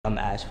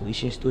as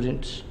Felician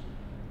students,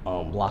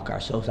 lock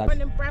ourselves out.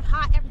 Running breath,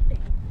 hot, everything.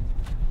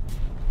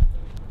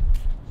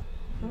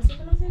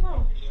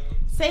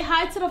 Say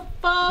hi to the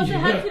phone, say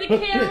hi to the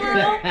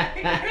camera.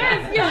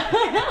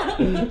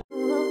 Yes,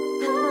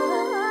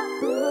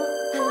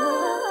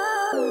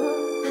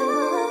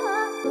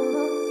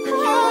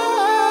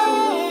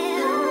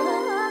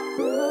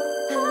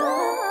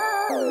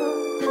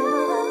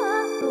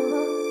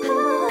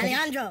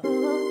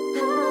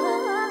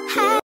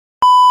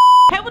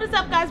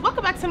 What's up, guys?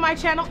 Welcome back to my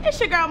channel. It's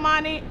your girl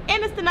Mani,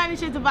 and it's the 90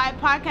 Shades of Vibe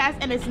podcast,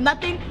 and it's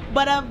nothing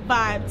but a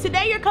vibe.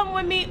 Today you're coming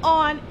with me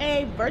on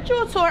a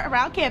virtual tour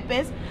around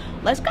campus.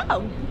 Let's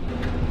go.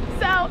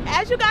 So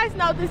as you guys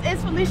know, this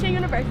is Felician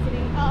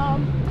University,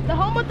 the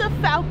home of the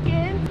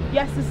Falcons.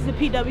 Yes, this is the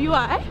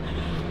PWI.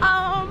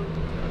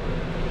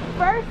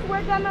 First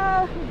we're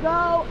gonna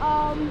go,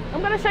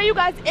 I'm gonna show you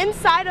guys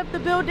inside of the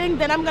building,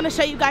 then I'm gonna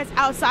show you guys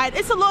outside.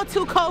 It's a little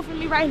too cold for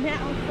me right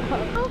now,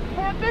 so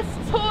campus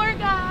tour,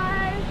 guys.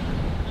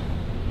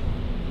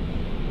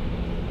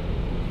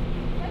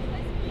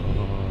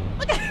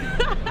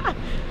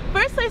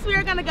 First place we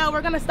are gonna go,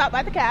 we're gonna stop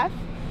by the caf.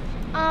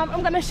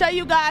 I'm gonna show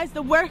you guys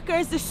the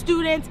workers, the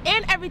students,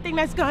 and everything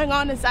that's going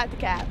on inside the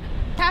caf.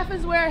 Caf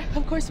is where,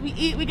 of course, we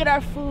eat, we get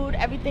our food,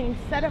 everything,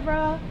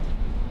 etc.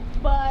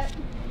 But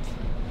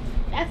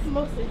that's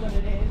mostly what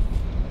it is.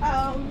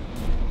 I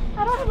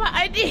don't have my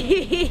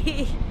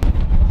ID.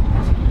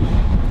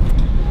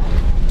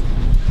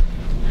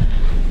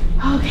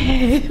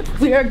 Okay,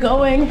 we are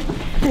going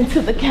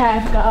into the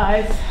caf,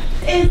 guys.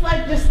 It's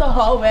like just the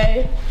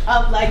hallway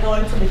of like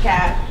going to the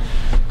caf.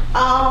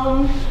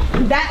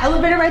 That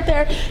elevator right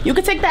there, you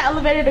can take that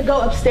elevator to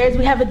go upstairs.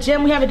 We have a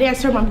gym, we have a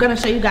dance room. I'm gonna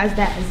show you guys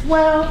that as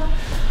well.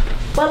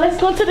 But let's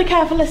go to the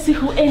caf and let's see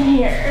who's in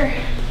here.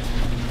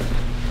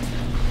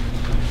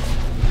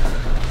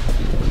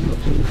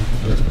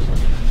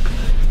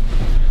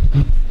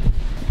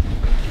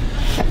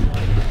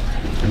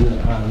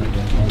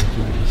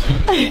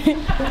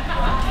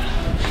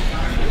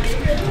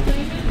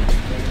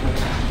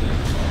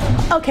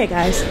 Okay,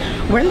 guys,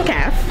 we're in the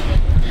caf.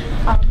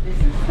 This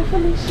is the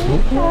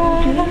Felician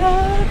caf.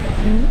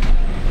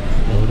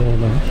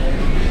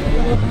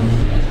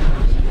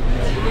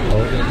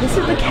 This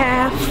is the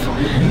caf.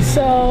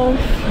 So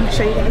I'll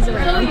show you guys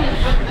around.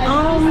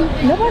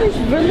 Nobody's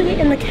really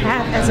in the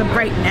caf as of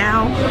right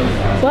now,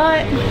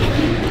 but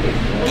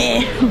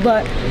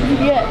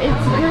yeah,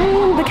 it's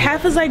green. The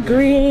caf is like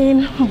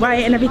green,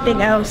 white, and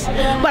everything else.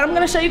 But I'm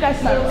gonna show you guys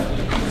something.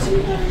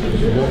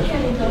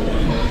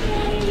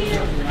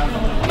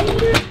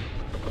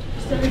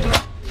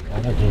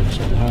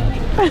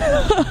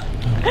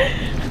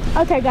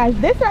 Okay, guys,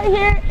 this right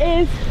here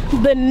is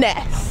the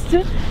nest.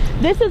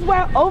 This is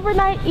where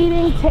overnight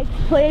eating takes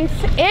place,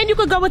 and you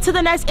could go into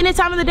the nest any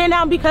time of the day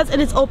now because it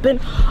is open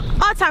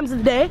all times of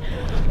the day.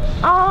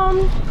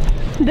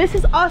 This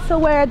is also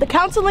where the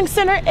counseling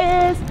center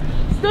is,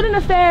 student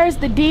affairs,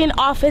 the dean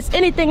office,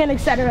 anything and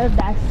etc. of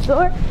that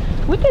sort.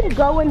 We can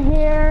go in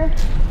here.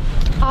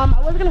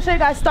 I was gonna show you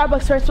guys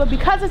Starbucks first, but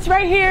because it's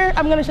right here,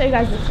 I'm gonna show you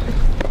guys this first.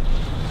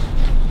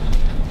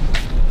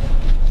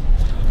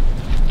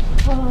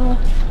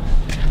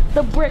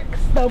 The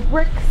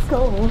brick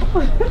school.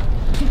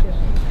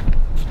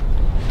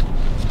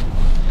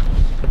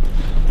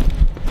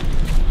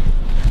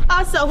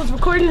 Also, who's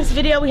recording this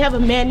video, we have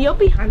Emmanuel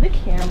behind the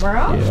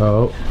camera.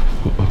 Yo.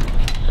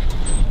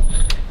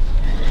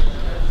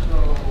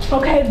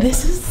 Okay,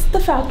 this is the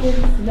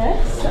Falcons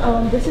nest.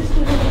 This is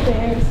student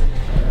affairs.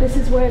 This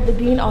is where the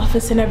dean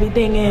office and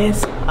everything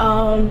is.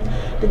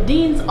 The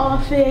dean's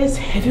office,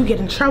 if you get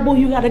in trouble,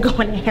 you gotta go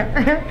in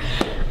there.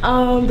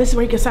 This is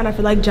where you can sign up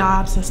for like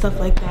jobs and stuff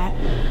like that.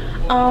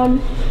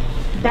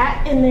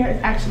 That in there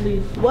is actually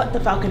what the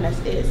Falcon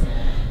Nest is.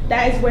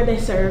 That is where they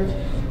serve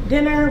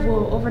dinner,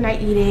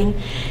 overnight eating,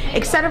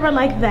 etc.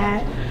 like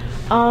that.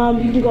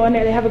 You can go in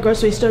there, they have a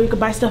grocery store, you can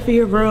buy stuff for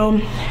your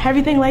room,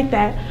 everything like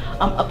that.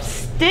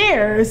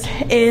 Upstairs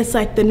is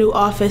like the new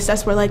office.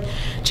 That's where like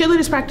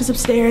cheerleaders practice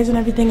upstairs and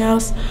everything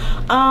else.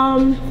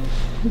 Down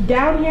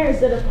here is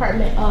the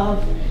Department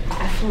of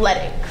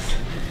Athletics.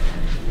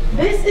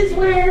 This is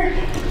where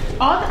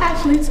all the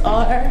athletes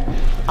are,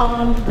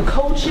 the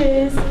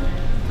coaches,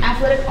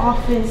 athletic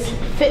office,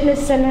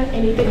 fitness center,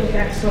 anything of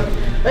that sort.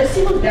 Let's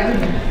see what's down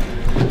here.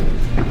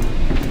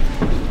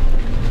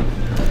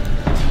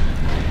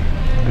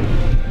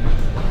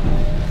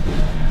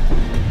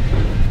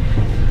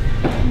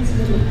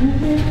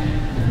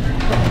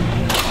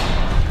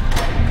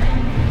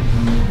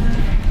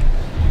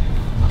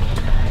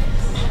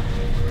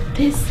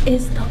 This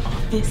is the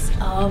office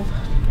of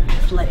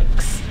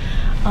athletics.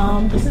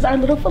 This is our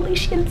little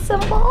Felician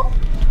symbol.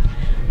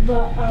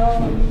 But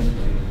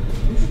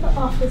this is the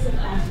office of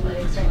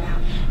athletics right now.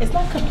 It's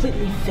not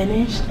completely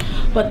finished,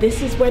 but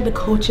this is where the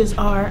coaches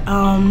are.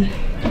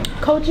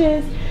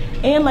 Coaches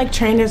and like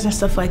trainers and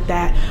stuff like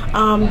that.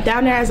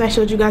 Down there, as I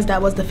showed you guys,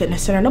 that was the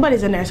fitness center.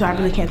 Nobody's in there, so I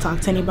really can't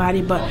talk to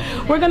anybody, but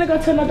we're gonna go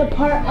to another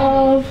part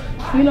of,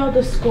 you know,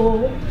 the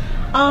school.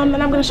 And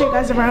I'm gonna show you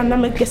guys around, and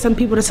I'm gonna get some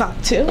people to talk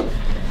to.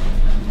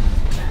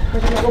 We're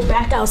gonna go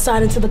back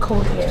outside into the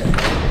cold air.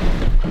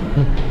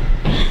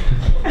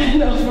 I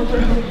know, for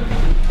real.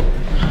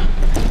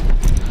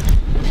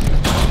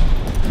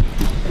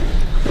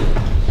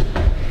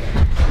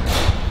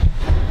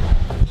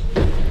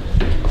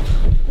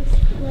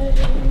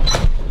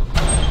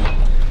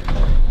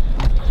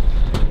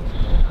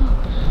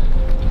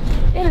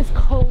 It is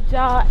cold,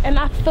 y'all, and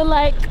I feel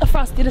like a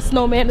Frosty the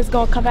Snowman is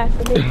gonna come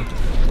after me.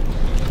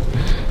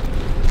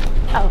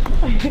 Oh.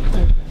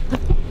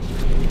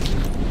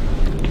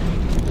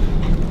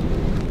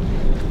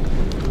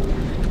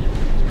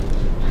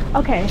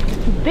 Okay,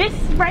 this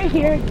right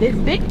here, this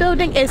big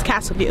building is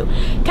Castle View.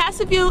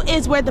 Castle View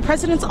is where the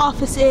president's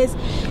office is,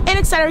 and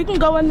etc. You can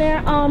go in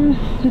there.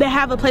 They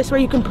have a place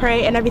where you can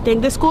pray and everything.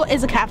 This school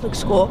is a Catholic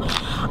school.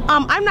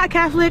 I'm not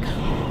Catholic.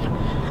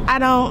 I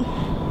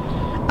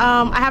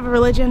have a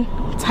religion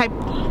type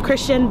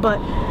Christian, but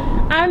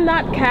I'm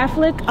not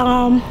Catholic.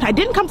 I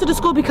didn't come to the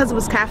school because it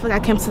was Catholic. I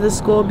came to the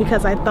school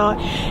because I thought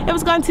it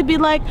was going to be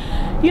like,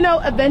 you know,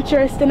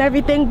 adventurous and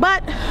everything,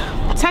 but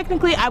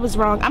technically I was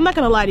wrong. I'm not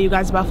gonna lie to you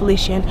guys about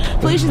Felician.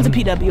 Felician's a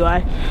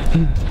PWI.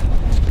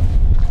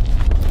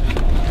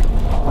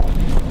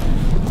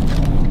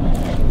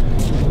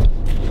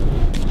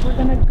 We're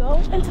gonna go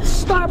into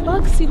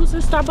Starbucks, see who's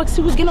in Starbucks,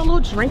 see who's getting a little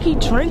drinky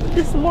drink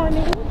this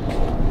morning.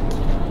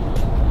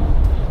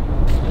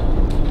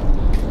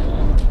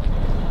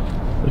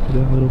 Look at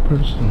that little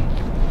person.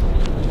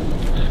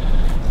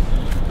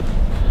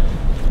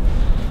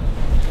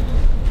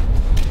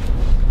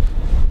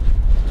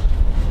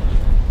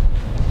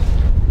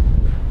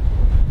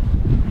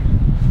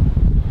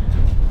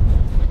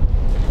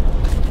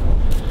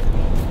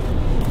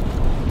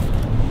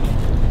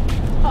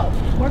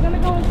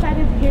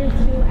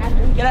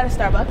 Get out of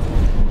Starbucks.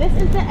 This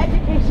is the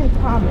Education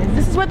Commons.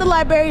 This is where the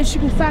librarians,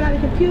 you can sign on a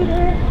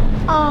computer.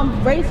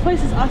 Ray's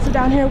place is also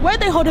down here where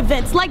they hold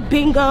events like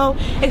bingo,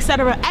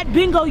 etc. At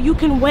bingo you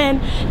can win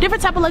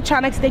different type of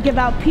electronics. They give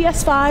out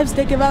PS5s,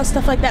 they give out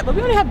stuff like that, but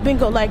we only have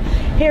bingo like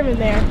here and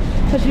there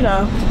because, you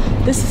know,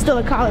 this is still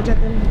a college at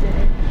the end of the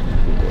day.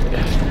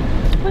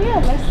 But yeah,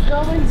 let's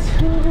go into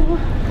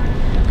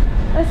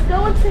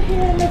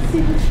here and let's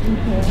see what's in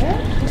here.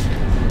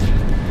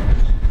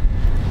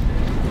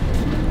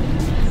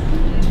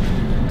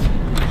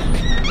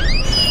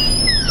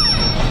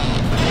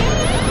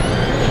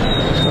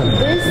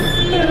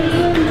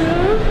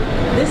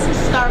 This is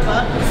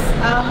Starbucks.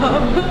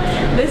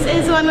 This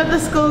is one of the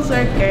school's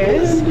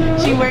workers.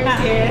 She works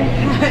here.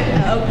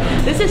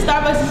 This is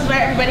Starbucks. This is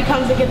where everybody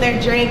comes to get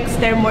their drinks,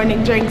 their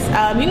morning drinks. You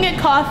can get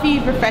coffee,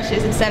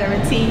 refreshers, etc.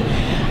 Tea.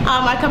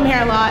 I come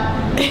here a lot.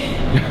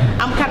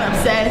 I'm kind of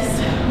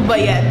obsessed.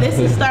 But yeah, this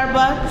is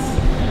Starbucks.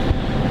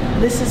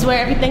 This is where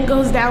everything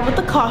goes down with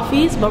the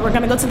coffees. But we're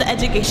gonna go to the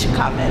Education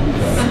Commons.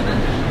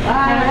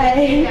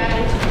 Bye.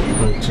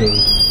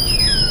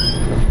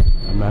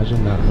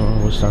 Imagine not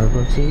knowing what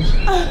Starbucks is.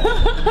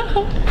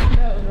 No,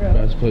 bro.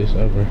 Best place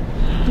ever.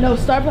 No,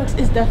 Starbucks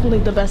is definitely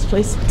the best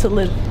place to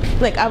live.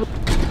 Like, I would.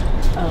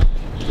 Oh.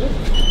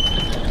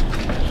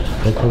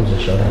 Here comes the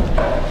shower.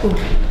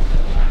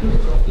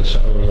 The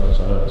shower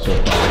outside, so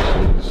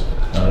obviously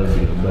that would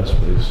be the best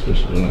place for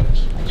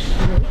students. This is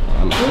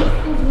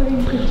where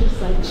you could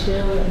just like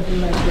chill and do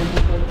like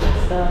different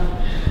stuff.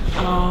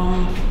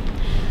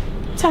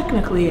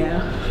 Technically,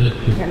 yeah.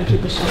 You gotta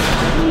keep it short.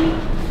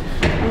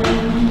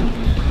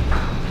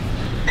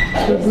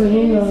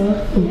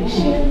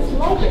 Felician's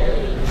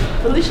Library.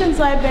 Felician's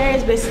Library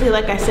is basically,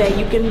 like I said,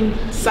 you can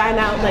sign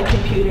out like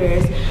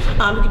computers. You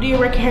can do your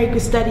work here, you can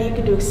study, you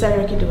can do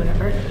etc. You can do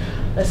whatever.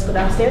 Let's go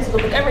downstairs and go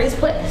look at Ray's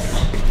place.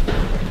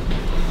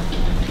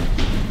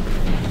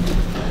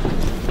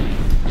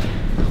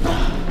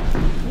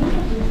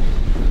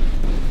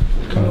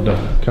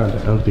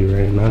 Kinda empty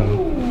right now.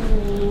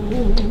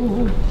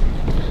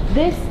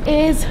 This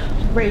is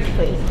Ray's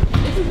place.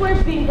 This is where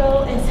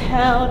bingo is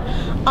held.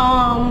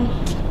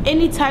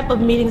 Any type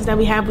of meetings that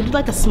we have, we do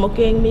like a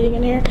smoking meeting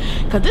in here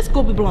because this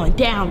school be blowing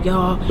down,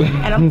 y'all.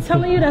 And I'm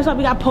telling you, that's why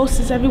we got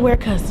posters everywhere,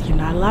 because you're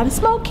not allowed to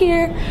smoke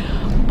here.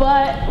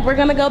 But we're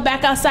gonna go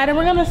back outside and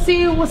we're gonna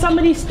see what some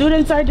of these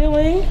students are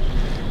doing.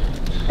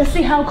 Let's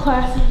see how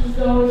classes is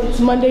going. It's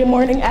Monday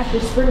morning after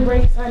spring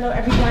break, so I know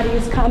everybody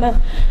is kind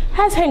of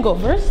has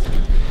hangovers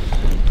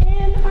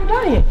and are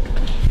dying.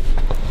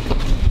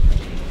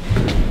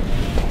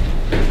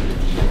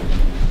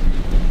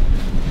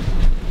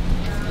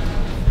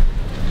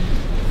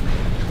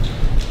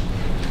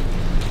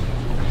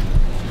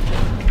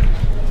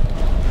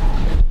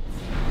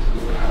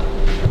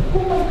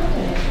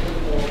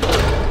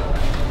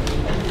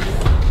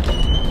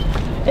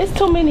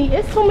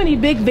 It's too many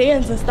big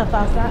vans and stuff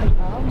outside,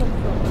 y'all.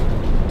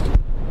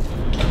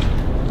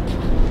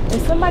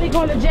 Is somebody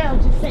going to jail?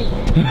 Just say it.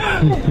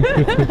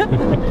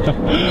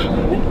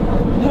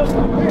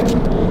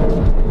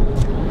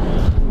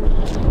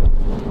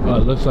 Oh,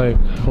 it looks like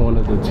one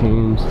of the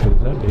teams. Is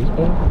that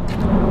baseball?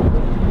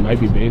 It might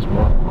be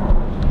baseball.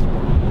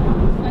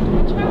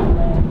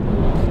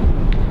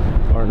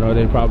 Or no,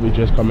 they probably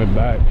just coming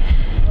back.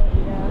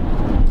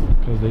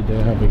 Because they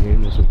did have a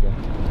game this weekend.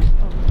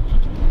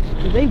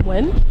 Did they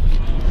win?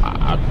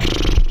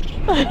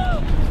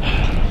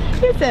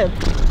 He said,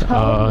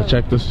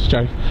 check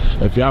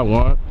if y'all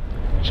want,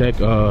 check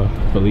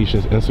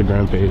Felicia's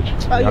Instagram page.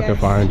 Y'all can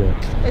find it.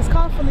 It's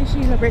called Felicia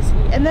University,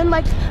 and then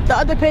like the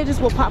other pages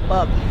will pop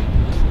up.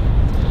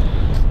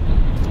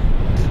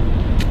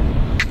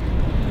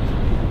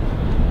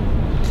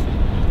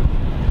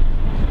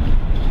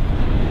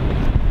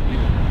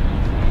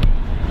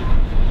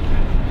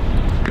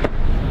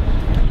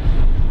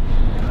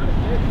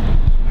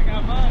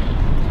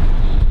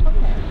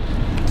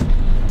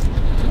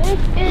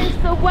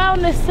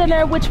 Wellness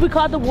center, which we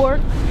call the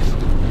Work.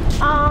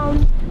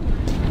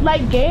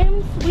 Like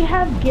games, we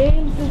have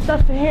games and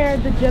stuff in here.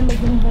 The gym is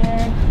in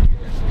there.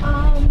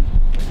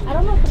 I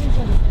don't know if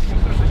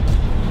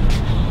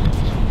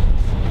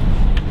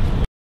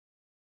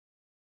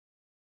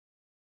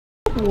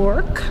it's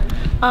Work.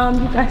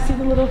 You guys see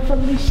the little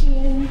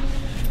Felician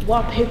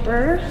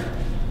wallpaper,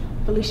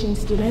 Felician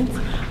students.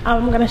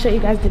 I'm gonna show you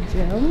guys the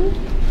gym.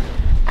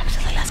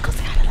 Actually, let's go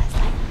see how the lights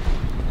like.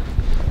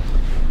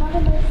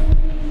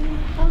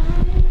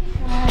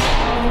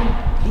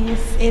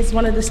 This is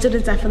one of the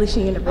students at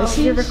Felician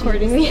University. You're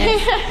recording me.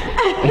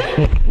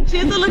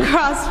 She's a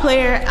lacrosse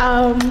player.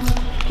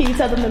 Can you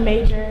tell them the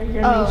major,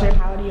 your major, and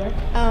how old you are?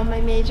 My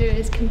major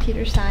is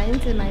computer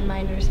science and my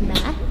minor is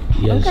math.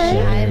 Yes,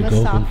 Okay. I'm a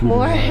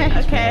sophomore.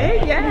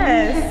 Okay,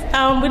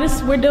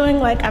 yes. We're doing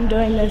like, I'm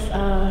doing this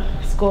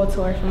school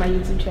tour for my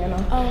YouTube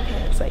channel. Oh,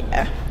 okay. So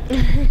yeah.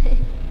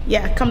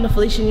 Yeah, come to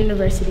Felician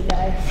University,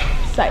 guys.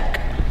 Psych.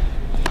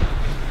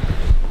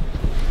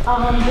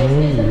 This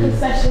is the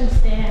concession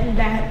stand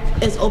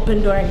that is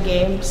open during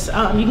games. You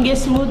can get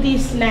smoothies,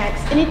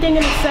 snacks, anything,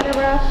 and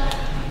etc.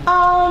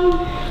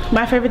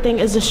 My favorite thing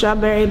is the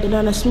strawberry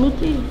banana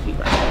smoothie.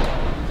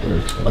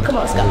 But come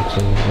on, let's go.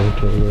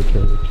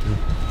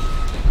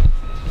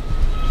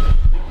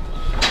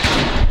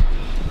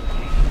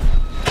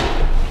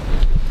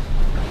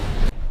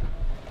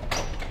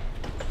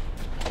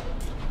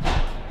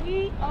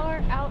 We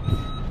are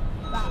outside.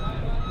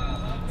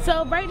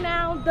 So right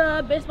now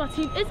the baseball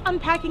team is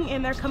unpacking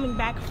and they're coming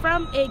back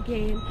from a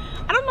game.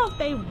 I don't know if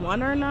they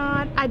won or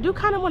not. I do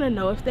kind of want to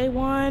know if they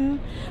won,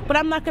 but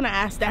I'm not gonna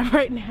ask that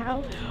right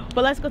now.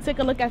 But let's go take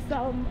a look at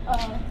some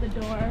of the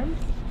dorms.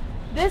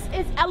 This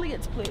is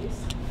Elliot's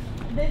place.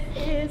 This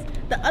is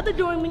the other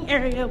dorming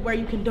area where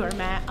you can dorm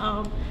at.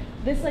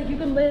 This, like, you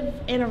can live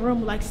in a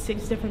room with like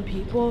 6 different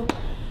people.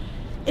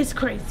 It's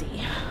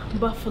crazy,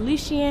 but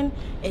Felician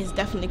is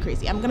definitely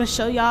crazy. I'm gonna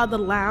show y'all the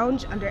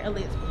lounge under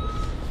Elliot's place.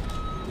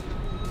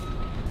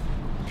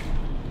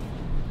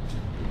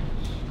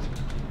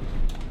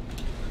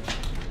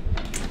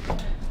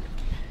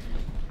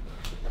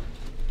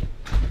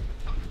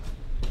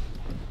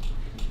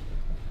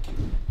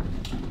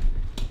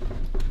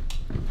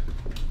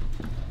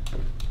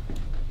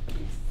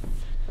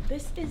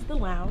 This is the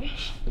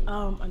lounge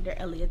under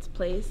Elliot's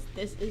place.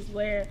 This is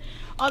where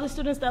all the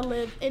students that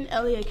live in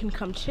Elliot can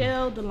come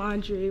chill. The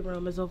laundry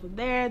room is over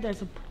there.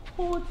 There's a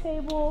pool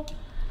table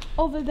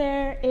over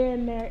there,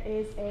 and there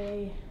is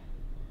a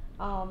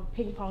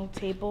ping pong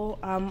table.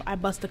 I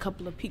bust a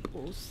couple of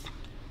people's,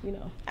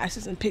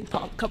 asses in ping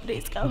pong a couple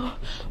days ago.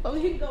 But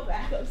we can go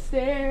back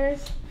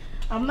upstairs.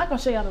 I'm not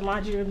gonna show y'all the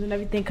laundry rooms and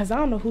everything because I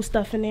don't know who's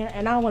stuff in there,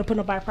 and I don't want to put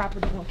nobody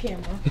property on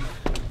camera.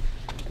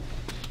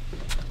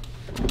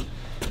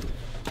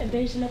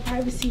 Invasion of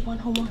privacy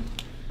 101.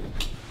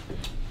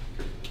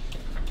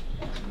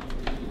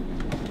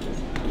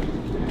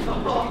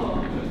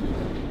 Oh.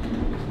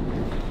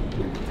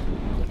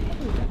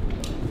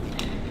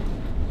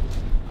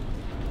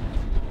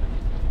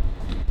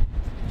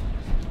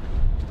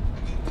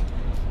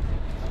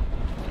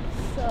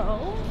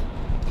 So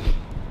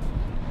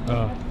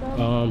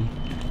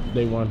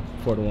they won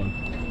 4-1.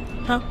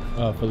 Huh?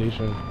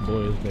 Felician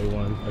boys, they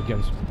won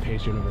against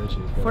Pace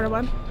University.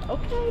 4-1?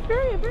 Okay,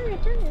 period.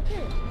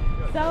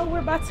 So we're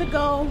about to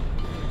go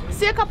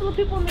see a couple of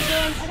people in the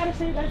dorms. I gotta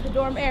show you guys the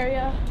dorm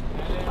area.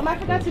 I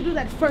forgot to do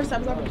that first. I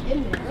was already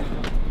in there.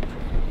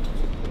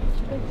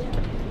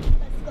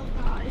 Let's go,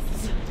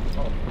 guys.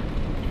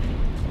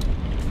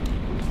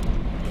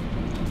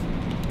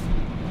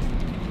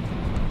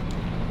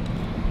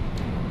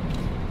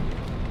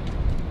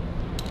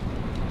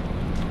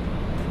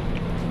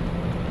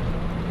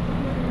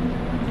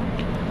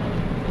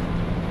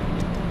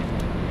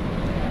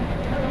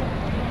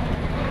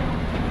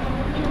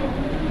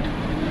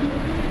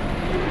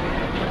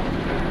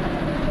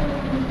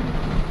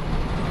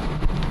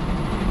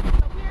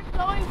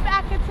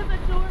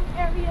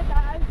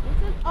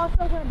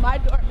 Also where my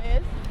dorm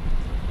is.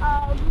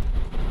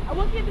 I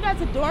will give you guys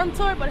a dorm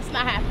tour, but it's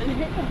not happening.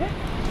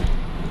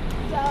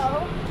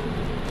 So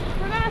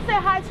we're gonna say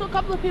hi to a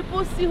couple of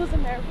people, see who's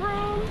in their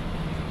room,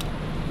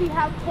 see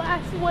how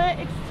class went,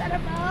 etc.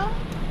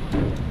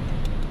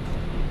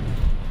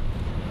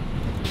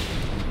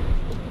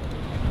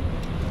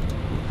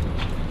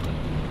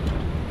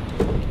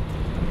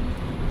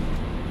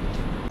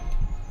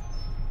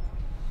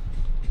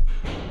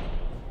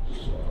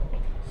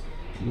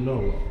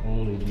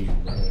 Only be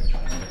right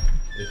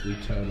if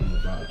briefly tell them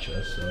about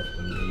yourself,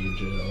 the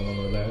major,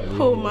 all of that?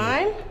 Who,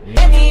 mine?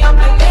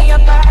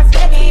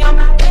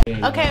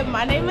 Okay,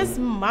 my name is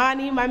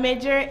Mani. My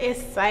major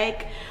is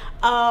psych.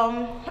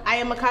 I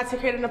am a content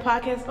creator and a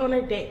podcast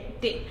owner.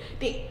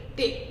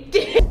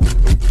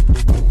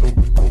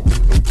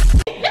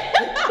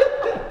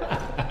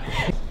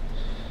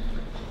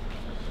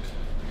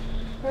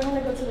 We're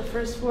gonna go to the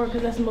first floor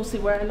because that's mostly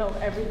where I know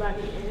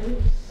everybody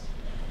is.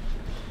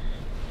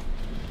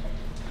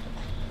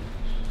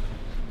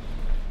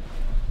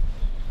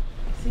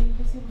 See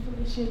what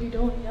Felicia be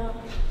doing, y'all.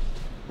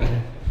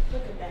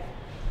 Look at that.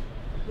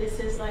 This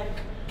is like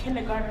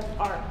kindergarten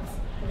arts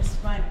at its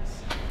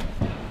finest.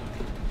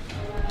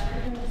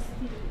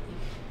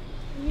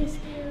 Yes,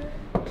 here.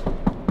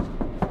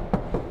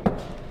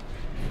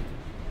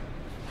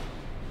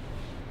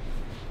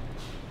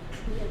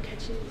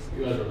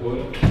 You guys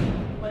recording?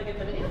 Want to get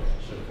the video?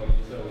 Sure, funny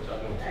you said what y'all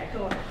doing. Alright,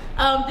 come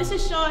on. This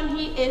is Sean.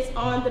 He is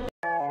on the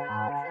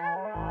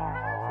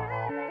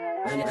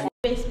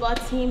baseball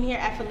team here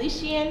at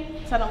Felician.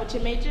 Tell them what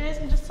your major is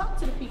and just talk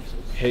to the people.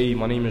 Hey,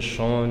 my name is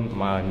Sean.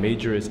 My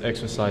major is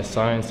exercise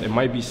science. It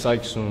might be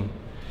psych soon.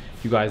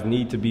 You guys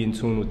need to be in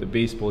tune with the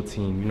baseball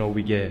team. You know,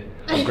 we get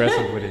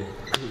aggressive with it.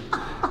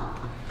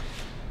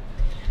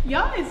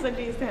 Y'all is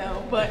funny as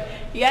hell. But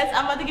yes,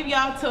 I'm about to give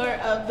y'all a tour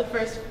of the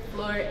first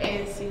floor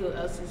and see who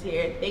else is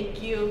here.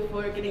 Thank you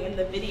for getting in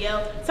the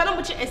video. Tell them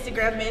what your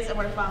Instagram is and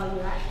where to follow you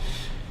at.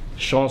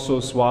 Sean So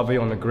Suave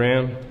on the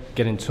gram.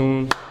 Get in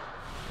tune.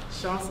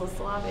 Sean So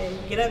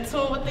Suave. Get in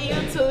tune with the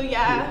YouTube,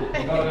 y'all.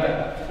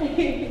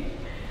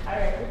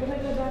 Alright, we're gonna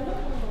go down the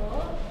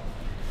hall.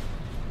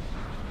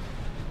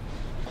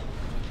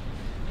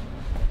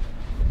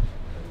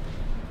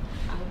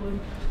 I would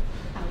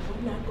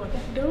not go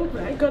that door,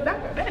 but I go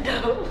down that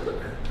door.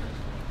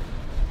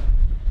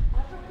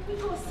 Alright, we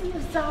gonna see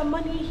if Zah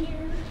Money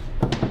here.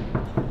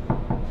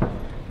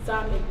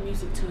 Zah make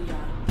music too, y'all.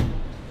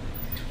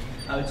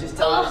 I was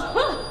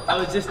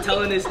just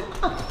telling this to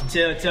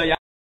y'all.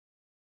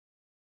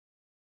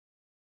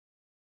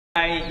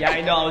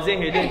 Y'all know I was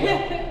in here, didn't you?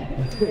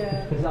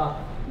 Yeah. Zah,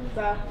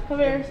 come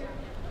here.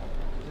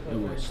 It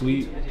was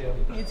sleep.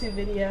 YouTube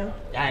video.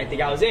 Y'all didn't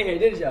think I was in here,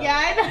 didn't y'all? Yeah,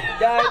 I know.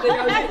 Y'all didn't think I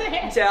was in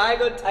here. So I ain't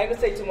gonna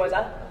say too much.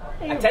 I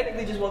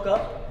technically just woke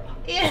up.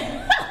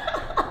 Yeah.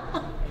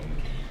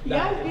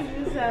 Y'all give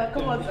this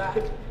come on, Zah.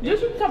 You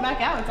should come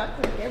back out and talk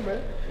to the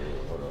camera.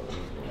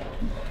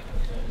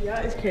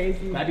 Y'all is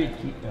crazy. Not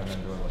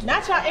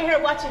y'all in here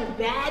watching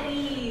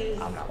baddies.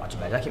 I'm not watching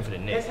back. I came for the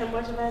That's Knicks. him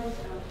watching baddies.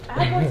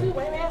 I go too.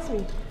 Wait, ask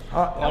me.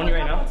 Only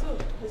right now?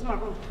 This is my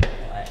room.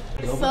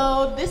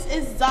 So this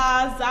is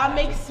Zah. Zah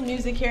makes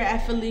music here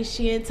at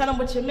Felician. Tell them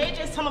what your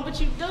major is. Tell them what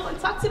you do, and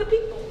talk to the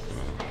people.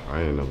 I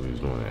didn't know we was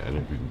doing an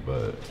interview,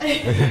 but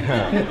it's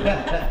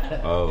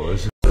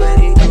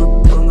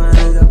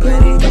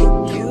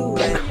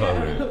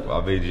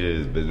my major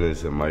is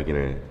business and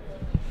marketing.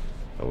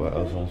 What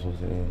else am I supposed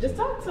to say? Just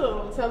talk to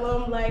them. Tell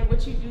them like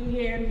what you do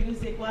here,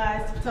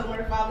 music-wise. Tell them where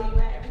to follow you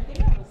at.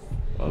 Everything else.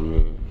 I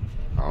mean,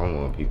 I don't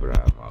want people to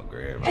have my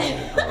gram.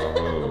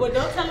 Well,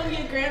 don't tell them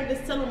your gram.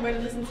 Just tell them where to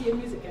listen to your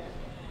music at.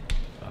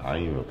 I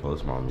don't even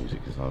post my music.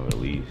 It's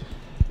unreleased.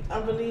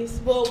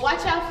 Unreleased. Well,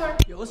 watch out for.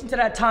 Yo, listen to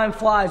that Time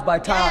Flies by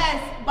Time.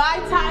 Yes,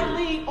 by Ty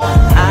Lee on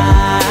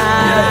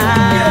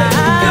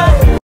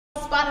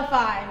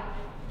Spotify.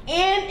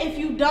 And if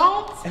you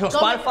don't, It's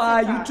on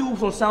Spotify,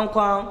 YouTube, on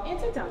SoundCloud. and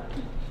TikTok.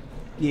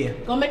 Yeah.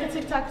 Go make a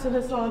TikTok to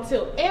this song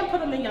too, and put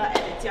them in y'all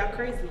edits. Y'all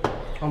crazy.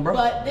 Bro.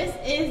 But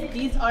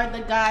these are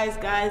the guys.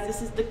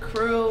 This is the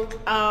crew.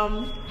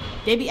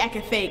 They be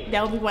acting fake. They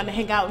don't be wanting to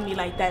hang out with me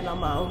like that no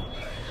more.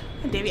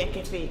 They be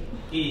acting fake.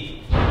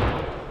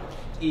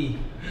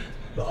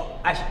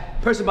 Actually,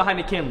 person behind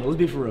the camera, let's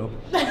be for real.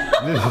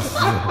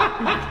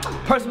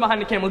 Person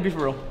behind the camera, let's be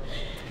for real.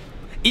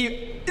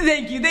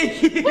 Thank you. What you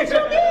mean?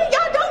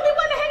 Y'all don't be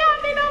wanting to hang out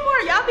with me no more.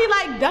 Y'all be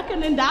like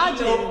ducking and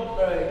dodging.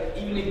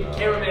 Even the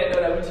cameraman know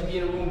that we should be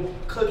in the room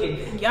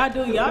cooking. Y'all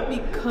do. Y'all be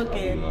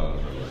cooking.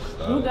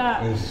 You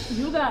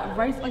got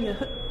rice on your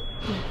hook.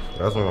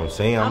 That's what I'm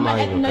saying. I'm not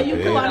even no, you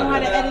prepared. cool. I know how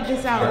to edit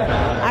this out.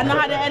 I know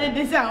how to edit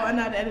this out. I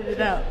know how to edit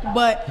it out.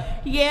 But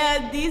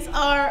yeah, these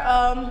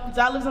are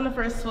Zah lives on the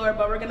first floor,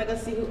 but we're gonna go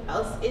see who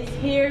else is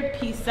here.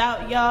 Peace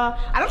out, y'all.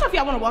 I don't know if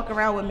y'all want to walk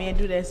around with me and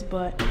do this,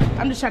 but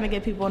I'm just trying to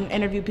get people and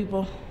interview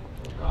people.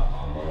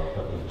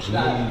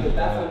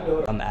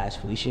 As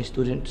Felician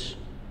students,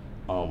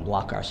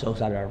 lock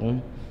ourselves out of our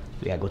room.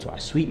 We gotta go to our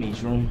suite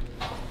mates room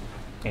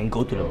and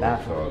go through the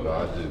bathroom. So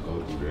I just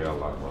go through there and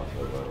lock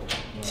myself up.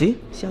 See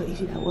how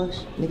easy that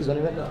was? Niggas don't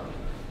even know.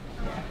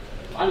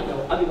 I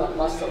be locking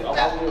myself out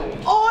my room.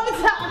 All the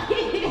time.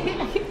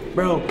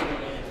 Bro,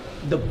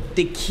 the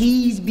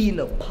keys be in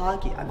the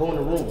pocket. I go in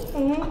the room.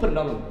 I put it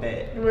on the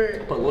bed.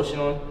 Right. I put lotion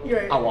on.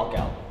 Right. I walk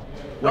out.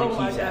 Where Oh the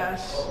my keys at?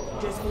 gosh.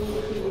 Just me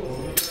and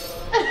keys.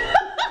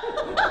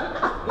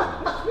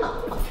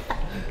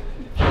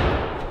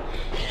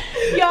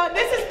 Yo,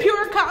 this is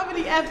pure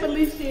comedy at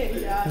Felicia,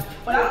 y'all.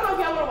 But I don't know if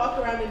y'all want to walk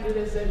around and do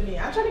this with me.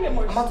 I'm trying to get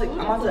more. I'm about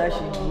to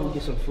actually go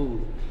get some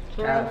food.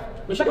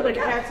 We should go to the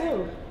cat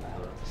too.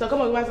 So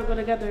come on, we might as well go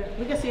together.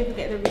 We can see if we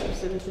get the real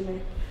students in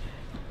there.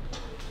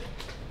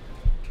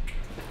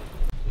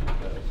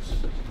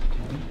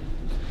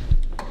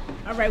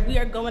 All right, we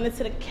are going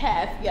into the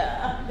caf,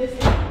 y'all. This is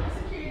the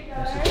security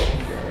guard.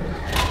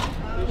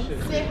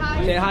 Say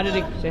hi. Say hi to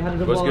the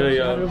What's vlog. good, Say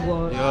y'all? hi to the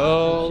vlog.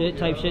 Yo.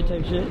 Type shit.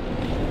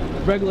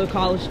 Regular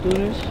college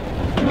students.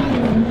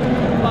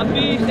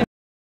 Papi, say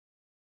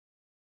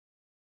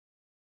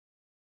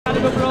hi to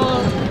the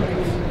vlog.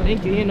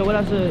 Thank you. You know what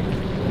I said.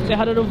 Say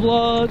hi to the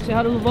vlog. Say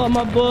hi to the vlog,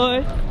 my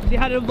boy. Say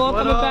hi to the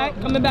vlog.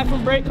 Coming back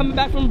from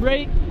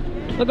break.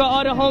 Look at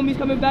all the homies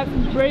coming back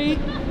from break.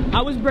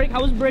 How was break?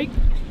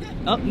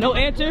 Oh, no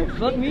answer.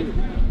 Fuck me.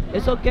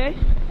 It's okay.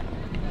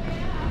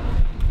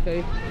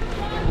 Okay.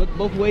 Look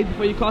both ways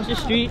before you cross the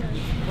street.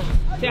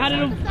 Say hi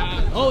to the.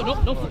 Oh,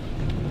 no.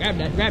 Grab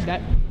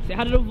that. Say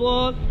hi to the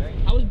vlog.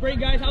 How was break,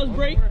 guys?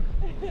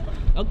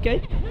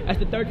 Okay. That's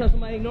the third time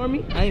somebody ignore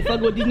me. I ain't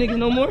fucking with these niggas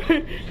no more.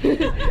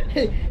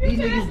 These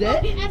niggas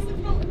dead.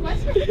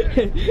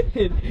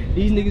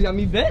 These niggas got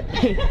me bet.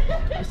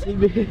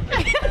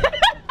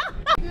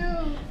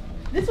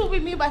 This is what we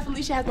mean by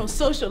Felicia has no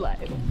social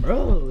life.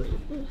 Bro.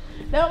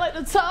 They don't like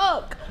to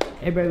talk.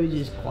 Everybody was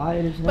just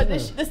quiet as hell. But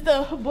this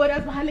the boy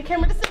that's behind the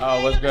camera. This is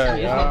what's good?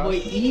 It's my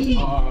boy E.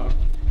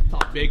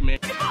 Top big man.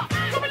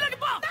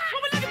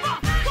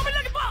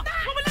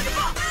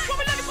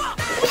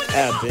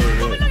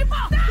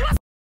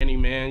 Manny,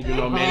 man, you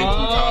know, Manny 2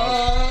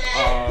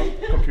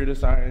 times. Computer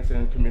science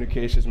and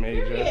communications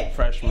major,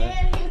 freshman.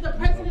 And he's the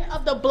president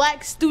of the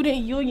Black Student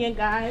Union,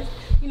 guys.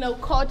 You know,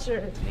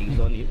 culture. Niggas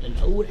don't even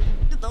know that.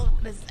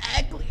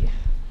 Exactly.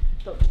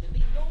 Don't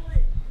really know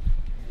it.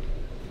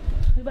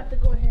 We about to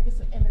go ahead and get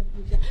some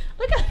interviews.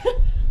 Look at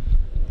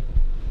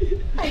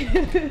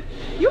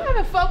you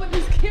having fun with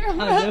this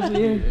camera. I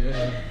definitely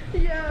am.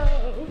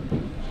 Yo.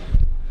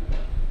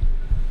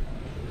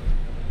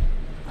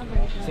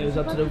 Say what's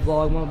up to the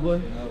vlog, my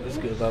boy. It's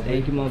good, Bobby.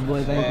 Thank you, my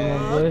boy.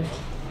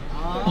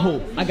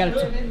 Oh, I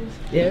gotta.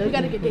 Yeah, We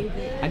gotta get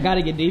David. I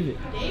gotta get David.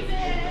 David.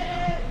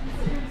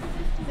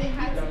 Say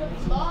hi to the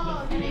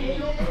vlog,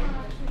 David.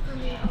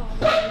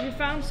 You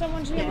found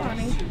someone,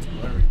 Giovanni.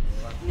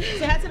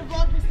 Say hi to the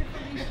vlog, Mr.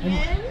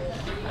 Felician.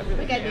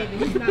 We got David.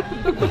 He's not.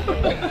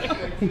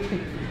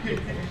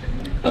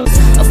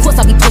 Of course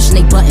I be pushing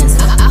they buttons.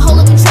 I hold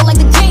up control like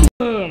the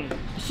king.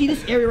 See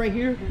this area right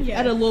here? Yeah.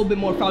 Add a little bit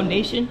more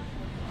foundation.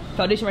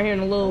 Foundation right here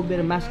and a little bit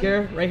of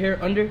mascara right here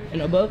under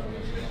and above.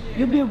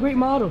 You'll be a great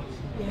model.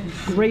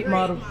 Yes. Great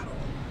model.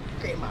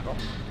 Great model.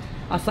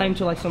 I signed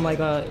to like some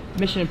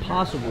Mission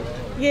Impossible.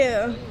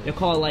 Yeah. They're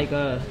called like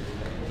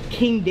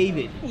King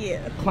David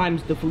Yeah.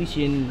 climbs the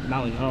Felician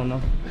mountain. I don't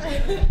know.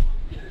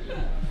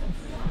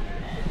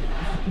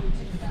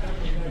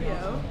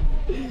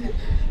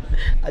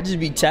 I just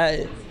be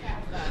chatting.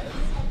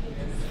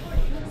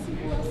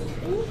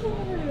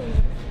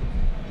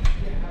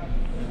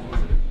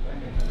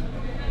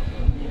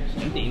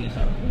 I'm eating this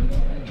out.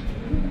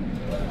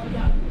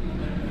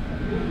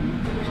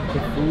 The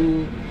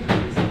food.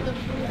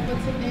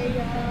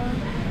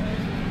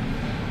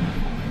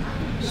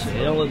 Shit,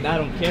 it don't look bad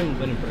on camera,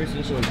 but in person,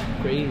 this looks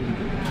crazy.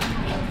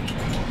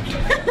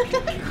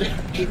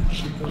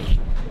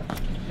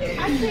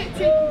 I can't take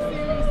you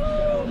seriously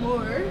no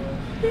more.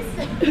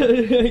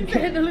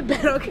 It look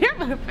bad on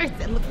camera. First,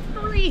 it looks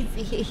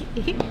crazy.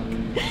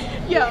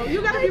 Yo,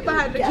 you gotta be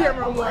behind the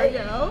camera more,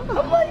 yo.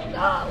 Oh my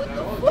god, what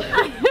the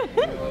fuck?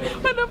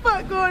 What the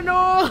fuck going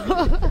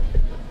on?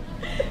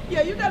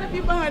 Yo, you gotta be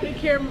behind the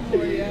camera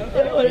more, yo.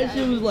 Oh, that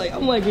shit was like,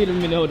 I'm like, wait a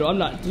minute, hold on, I'm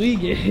not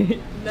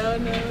tweaking. No.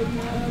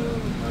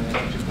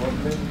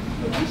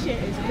 This shit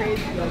is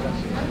crazy.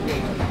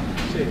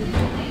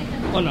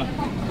 Oh no.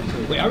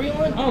 Wait, are we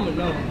on? Oh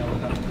no.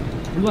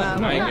 What?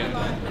 No, I ain't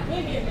got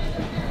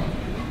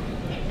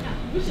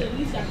We should at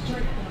least got a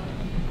drink.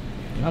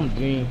 I'm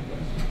green.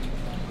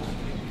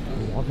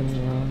 Walking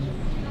around.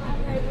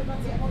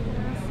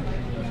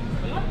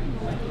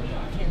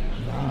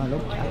 Nah, no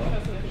cap.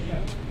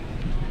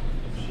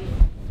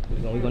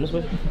 We going this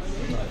way?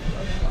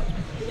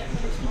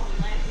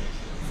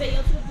 Say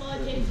yo to the vlog,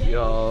 JJ.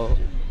 Yo.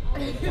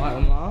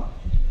 Mom.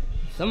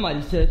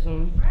 Somebody said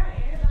something.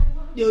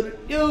 Yo,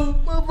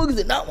 motherfuckers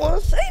did not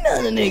want to say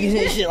nothing to niggas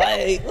and shit.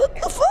 Like, what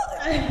the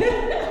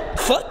fuck?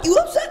 Fuck you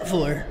upset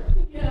for?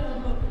 Y'all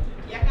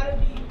gotta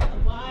be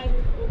wide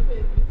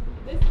open.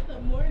 This is the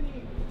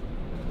morning.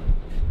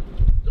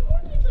 The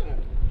morning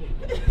time.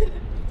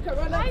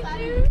 Corona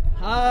time.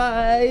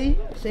 Hi.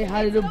 Say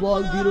hi to the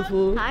vlog,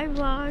 beautiful. Hi,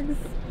 vlogs.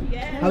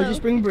 Yeah. How was your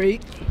spring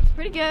break?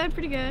 Pretty good.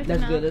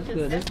 That's good, that's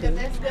good, that's good.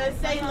 That's good.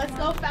 Say, let's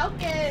go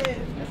Falcons.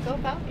 Let's go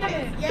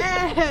Falcons.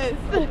 Yes.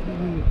 Let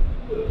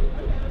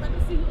me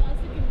see who else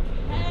we can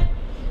have.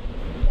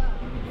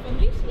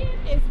 Felicia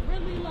is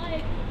really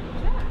like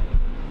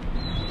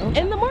that.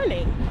 In the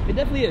morning. It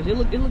definitely is. It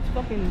looks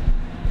fucking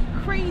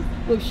Crazy.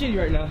 looks shitty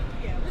right now.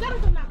 Yeah, we gotta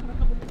go knock on a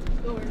couple different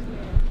stores.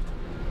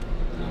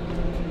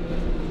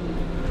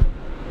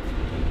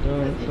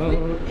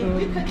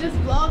 If you could just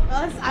vlog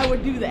us, I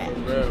would do that.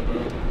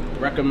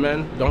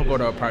 Recommend, don't go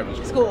to a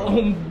private school.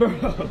 Oh, bro.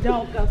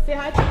 Don't go. Say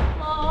hi to the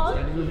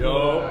vlog.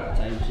 Yo.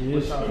 Alright,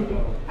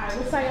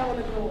 what side y'all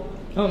want to go on?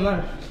 Oh,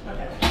 man.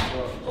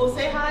 Well,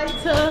 say hi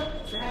to...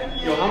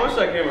 Yo, how much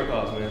that camera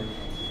cost, man?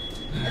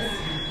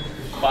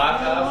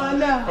 $5,000?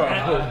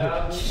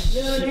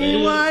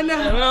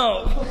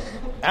 No.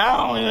 I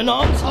don't even know.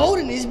 I'm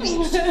holding this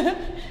bitch.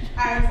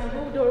 Alright, so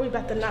who door we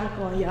about to knock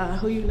on, y'all?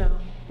 Who you know?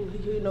 Who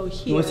you know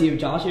here? You want to see if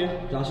Josh here?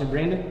 Josh and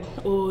Brandon?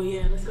 Oh,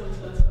 yeah. Let's go.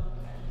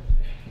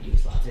 You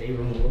slide to the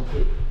room real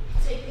quick.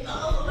 Take a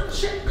little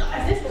trip,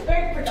 guys. This is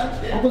very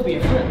productive. I'm supposed to be a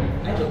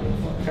friend. I don't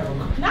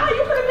Nah,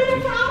 you could have been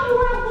in front. I don't know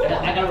where I'm going.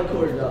 I got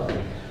recorded though.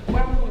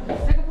 Where I'm going?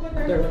 Second floor,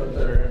 third floor?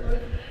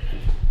 Third.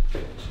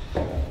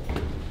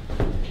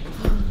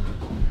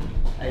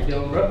 How you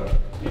doing, bro?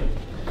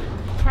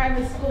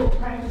 Private school.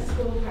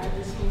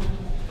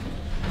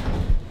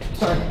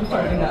 Sorry, I'm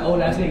sorry. That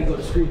old ass nigga go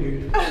to school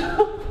here.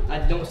 I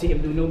don't see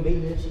him do no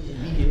maintenance. He just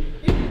be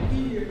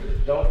here.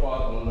 Don't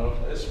follow them though.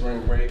 It's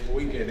spring break.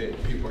 We get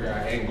it. People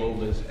got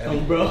hangovers.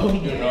 Bro.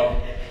 You know.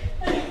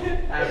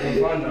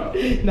 Having fun though.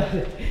 Nah,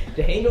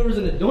 the hangovers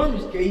in the dorm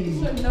is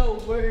crazy. No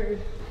word.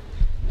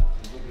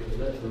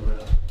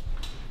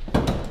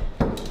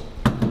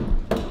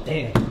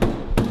 Damn.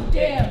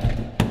 Yeah.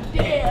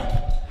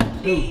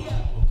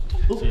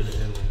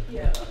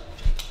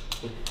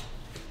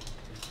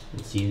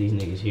 Let's see these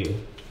niggas here.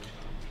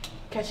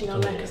 Catching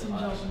on that because I'm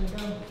jumping the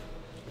gun.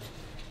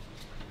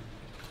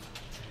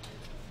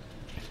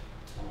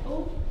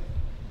 Oh.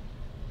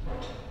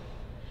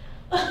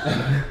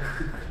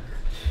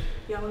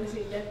 Y'all want to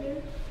see a death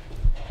here?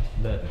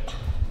 Bet.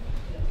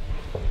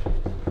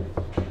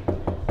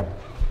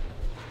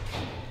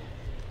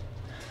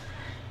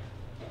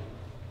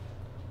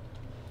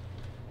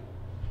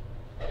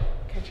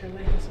 Catch her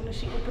leg as soon as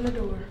she opened the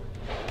door.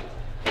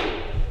 I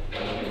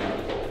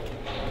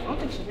don't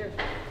think she here.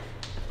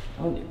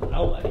 I don't even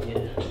know what I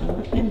did.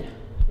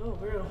 No,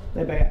 bro.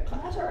 They back at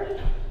class already?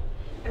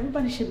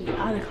 Everybody should be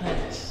out of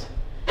class.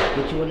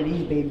 Get you one of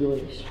these baby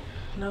boys.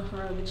 No, for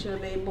real. Get you a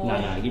baby boy.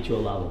 Nah, get you a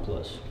Lava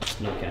Plus.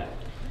 No cap.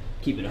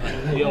 Keep it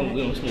 100. We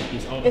don't smoke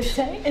these on. Is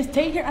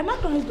Tay here? I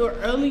knocked on his door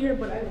earlier,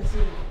 but I didn't see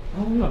him. I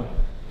don't know.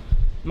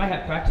 Might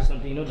have practiced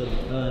something, you know,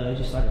 the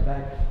just started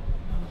back.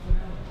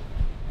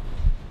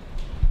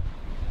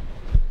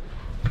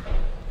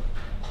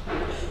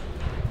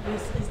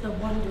 This is the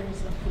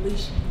wonders of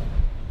Felicia.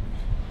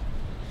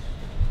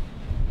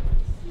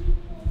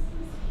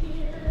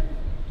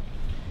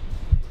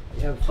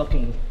 They have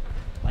fucking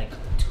like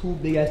 2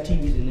 big ass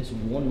TVs in this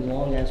one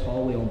long ass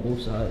hallway on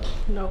both sides.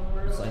 No,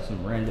 bro. It's like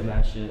some random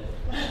ass shit.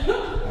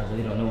 I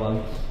really don't know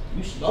why.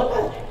 You smell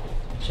that?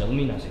 Shit, let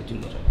me not say too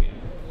much up here.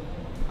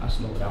 I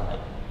smoke it out like.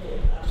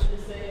 I was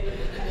just saying,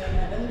 I got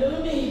nothing to do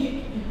with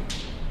me.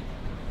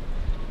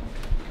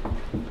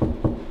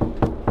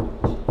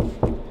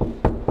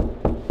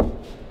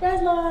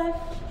 Brad's live.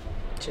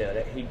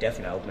 Chill, he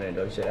definitely not opening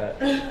the door, shit that.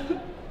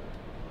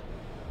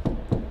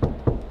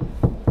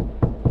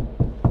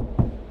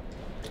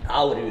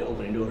 I wouldn't even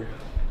open the door.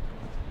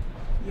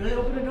 You only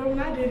opened the door when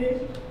I did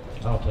it.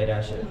 I don't play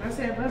that shit. When I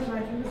said Brad's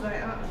live, he was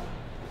like,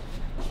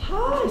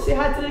 Hi, say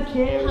hi to the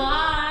camera.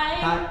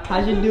 Hi.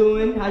 How's you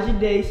doing? How's your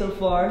day so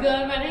far?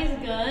 Good, my day's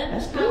good.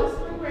 That's good.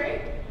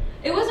 Great.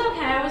 It was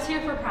okay. I was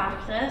here for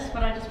practice,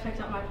 but I just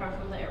picked up my car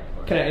from the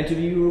airport. Can I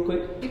interview you real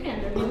quick? You can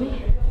interview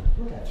me.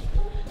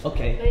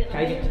 Okay. Wait, Can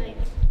I let get me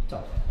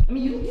talk? I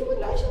mean, you look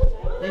nice. You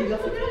look nice. There you go.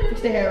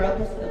 Fix the hair up.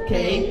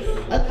 Okay.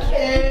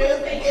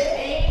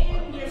 Okay.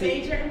 Your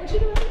major, and what you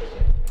doing?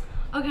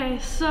 Okay,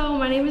 so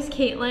my name is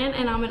Caitlin,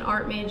 and I'm an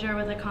art major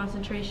with a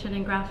concentration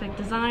in graphic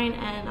design,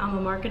 and I'm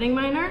a marketing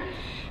minor.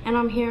 And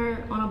I'm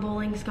here on a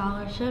bowling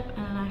scholarship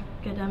and an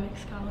academic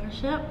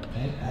scholarship.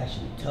 That's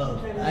actually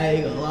tough. I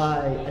ain't gonna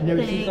lie. I've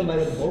never seen somebody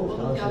with a bowl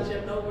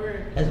scholarship. No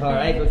word. That's hard.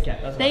 I ain't gonna cap.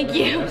 That's Thank hard.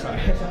 you. That's hard.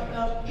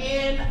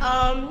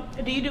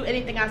 And do you do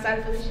anything outside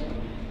of Felicia?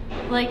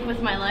 Like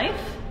with my life?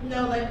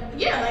 No,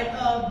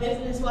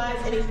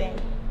 business-wise, anything.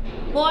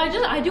 Well,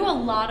 I do a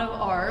lot of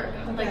art,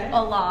 like Okay.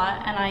 a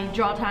lot, and I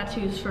draw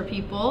tattoos for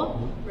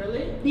people.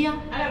 Really?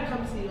 Yeah. I gotta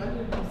come see you. I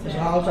gotta come see That's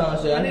you. all I'm trying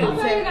to say. I I'll need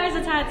draw you guys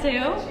a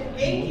tattoo.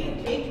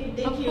 Thank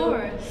you. Of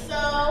course. So,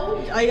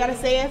 all you gotta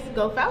say is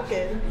go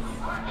Falcons.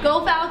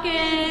 Go Falcons!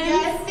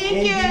 Yes,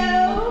 thank you.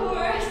 Of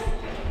course.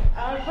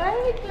 All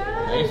right,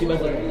 guys. I ain't see my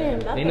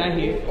brother. They not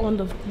here. On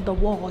the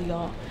wall,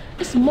 y'all.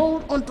 It's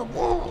mold on the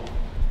wall.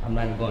 I'm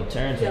not even gonna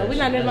turn to Yeah, that we're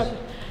shit. not even That's-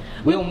 about to.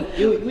 We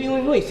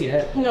ain't see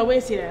that. No, we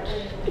didn't see that.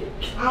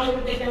 I don't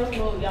even think that was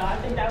mold, y'all. I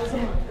think that was a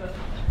marker.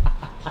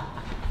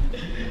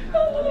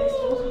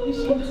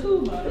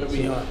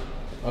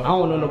 I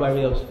don't know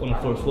nobody else on the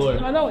fourth floor.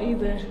 I don't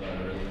either.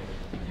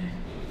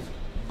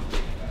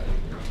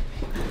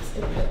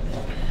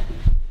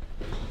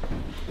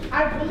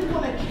 I really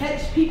want to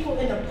catch people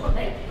in the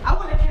like, I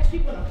want to catch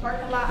people in the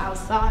parking lot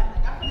outside.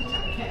 Like, I'm really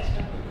trying to catch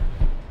them.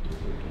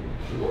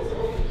 What's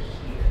over here?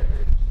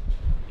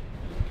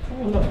 I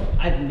don't know.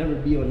 I'd never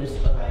be on this. I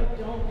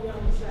don't be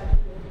on the side of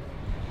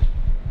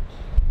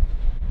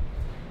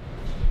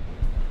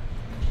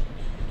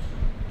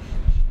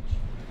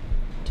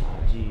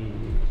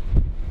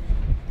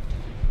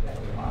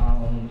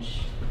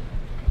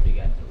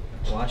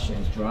washer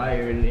and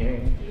dryer in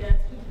there. Yes,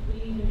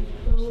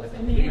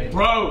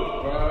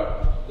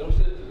 Bro! Them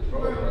shit is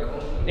broke, bro.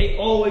 They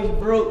always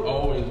broke.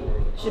 Always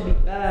broke. Should be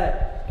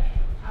bad.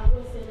 I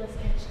would say let's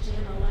catch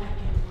Jenna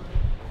lacking, but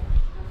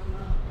I don't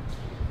know.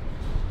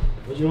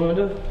 What you wanna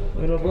do?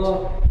 You wanna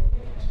vlog?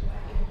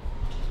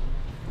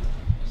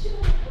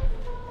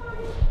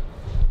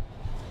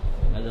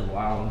 Another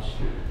lounge.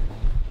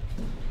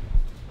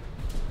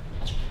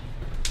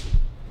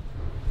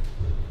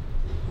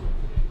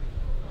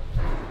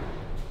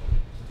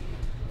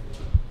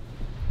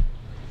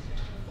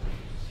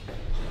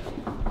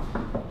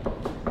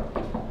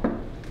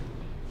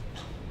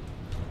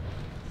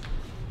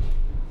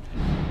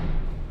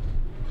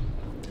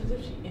 As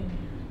if she in here.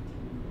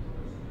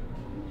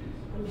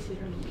 Let me see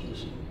her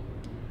location.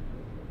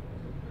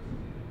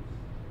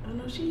 Oh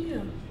no, she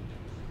here.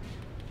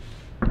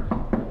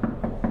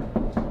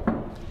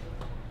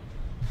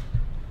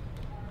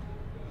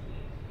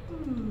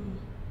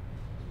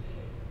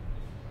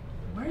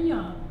 Where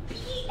y'all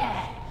be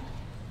at?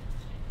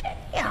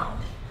 Damn.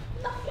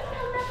 No,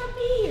 y'all never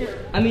be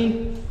here. I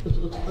mean, let's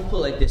put it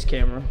like this,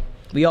 camera.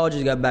 We all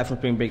just got back from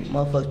spring break.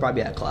 Motherfuckers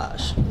probably at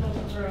class.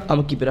 I'm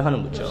gonna keep it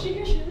 100 with y'all. She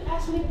here, she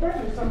asked Nick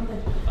Burton or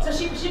something. So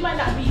she might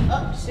not be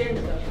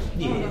upstairs though.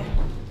 Yeah.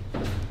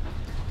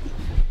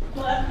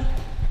 But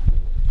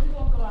we're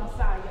gonna go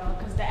outside, y'all,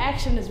 because the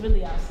action is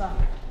really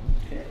outside.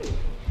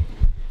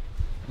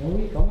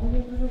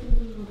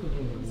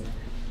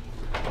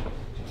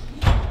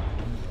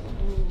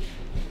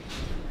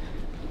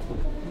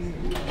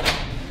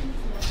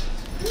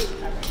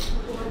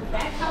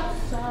 Back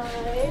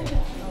outside.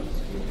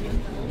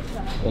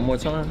 One more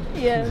time.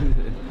 Yeah.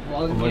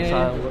 One more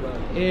time. What up?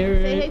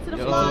 Eric. Say hey to the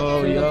vlog. Yo,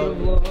 Eric. yo.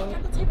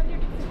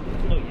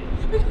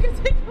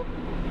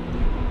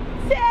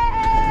 Say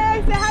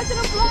hi to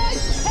the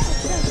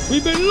vlog.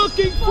 We've been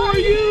looking for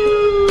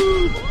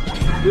you.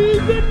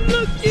 We've been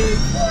looking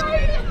for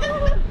you.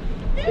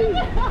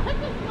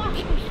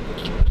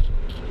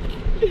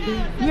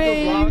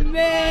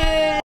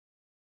 Man.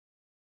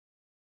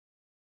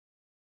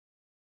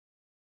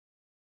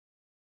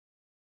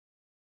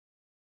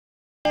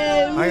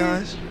 Hi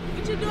guys.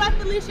 What you do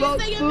after Alicia?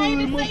 Say your name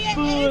and say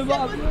your age.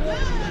 What's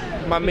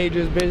good? My major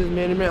is business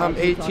management. I'm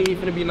 18,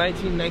 finna be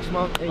 19 next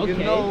month. And you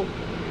Okay. know,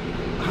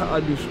 I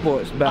do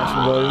sports,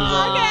 basketball.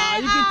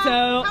 Okay, you can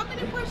tell. How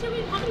many points should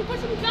we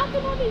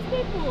dropping on these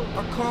people?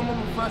 I come, I'm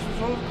a freshman,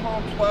 so I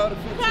calm 12 to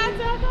 15.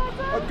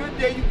 Kata. A good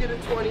day, you get a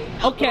 20.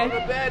 Okay. On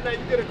a bad night,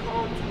 you get a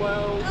calm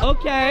 12.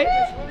 Okay.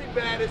 It's really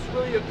bad, it's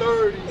really a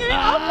 30.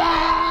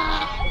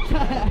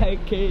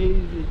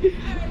 Crazy. We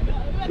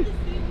got to see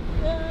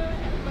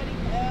everybody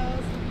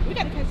else. We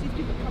gotta catch these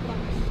people coming on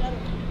the shuttle.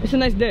 It's a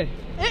nice day.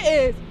 It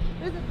is.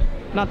 It's a very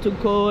Not too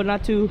cold,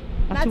 not too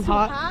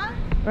hot.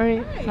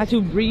 Right? Right. Not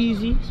too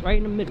breezy. It's right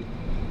in the middle.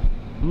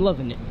 I'm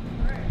loving it.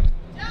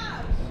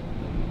 Josh.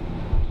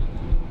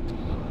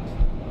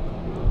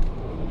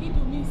 He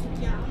do music,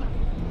 y'all.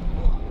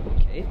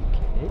 Okay,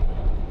 okay.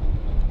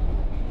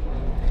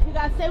 You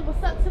gotta say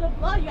what's up to the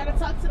vlog. You gotta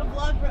talk to the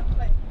vlog real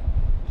quick.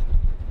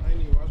 I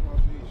ain't even wash my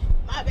face.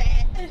 My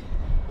bad.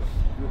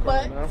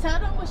 But tell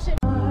them what shit.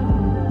 Turn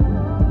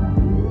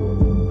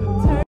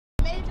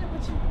major,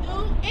 what you do.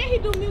 And he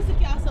do music,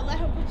 y'all, so let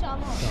him put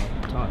y'all on.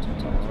 Talk.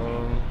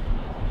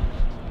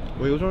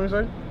 Wait, what you want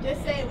to say?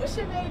 Just say what's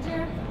your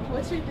major,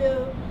 what you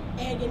do,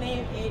 and your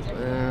name, age, and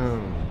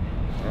Damn.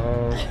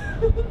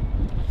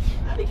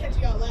 I be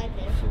catching y'all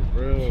lacking. For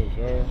real,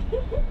 Joe.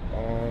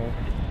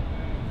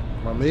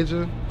 My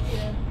major?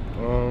 Yeah.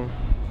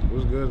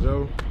 What's good,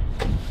 Joe?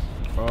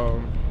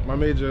 My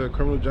major,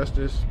 criminal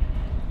justice.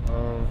 What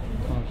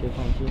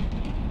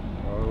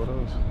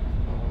else?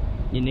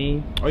 Your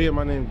name? Oh yeah,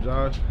 my name's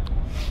Josh.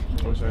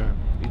 What I'm saying?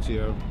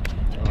 ETL.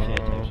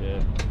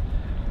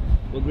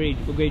 What grade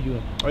you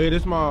in? Oh yeah,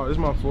 this my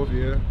 4th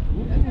year.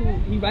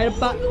 You right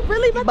about, You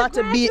really about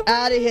to be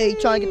out of here. You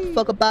trying to get the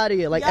fuck up out of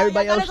here like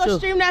everybody y'all else gotta go too.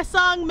 stream that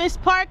song, Miss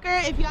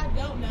Parker, if y'all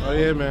don't know. Oh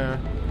yeah, man.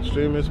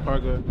 Stream Miss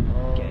Parker.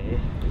 Okay.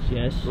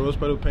 Yes. Rose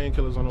petal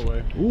painkillers on the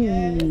way. Ooh.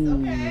 Yes,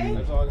 okay.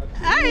 That's all I got to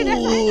say. All right,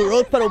 that's Ooh,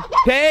 rose petal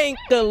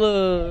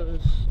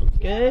painkillers.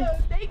 Okay.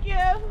 Thank you.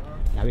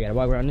 Now we gotta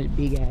walk around this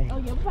big guy. Oh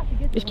yeah, we're about to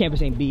get This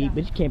campus ain't big,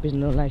 but this campus is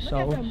no nice Look at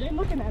soul. them. They're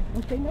looking at us.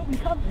 They know we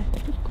coming.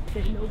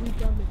 They know we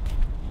coming.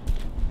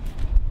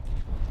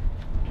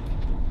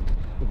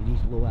 Look at these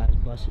little ass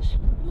buses.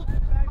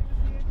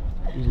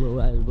 These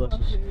little ass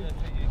buses.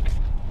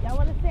 Y'all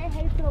want to say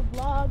hey to the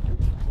vlog?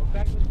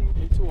 Hey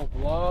to a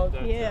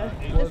vlog. Yeah,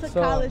 What's it's a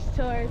college up?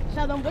 tour.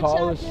 Tell them what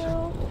College.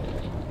 y'all do,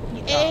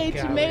 your age,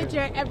 God,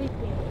 major,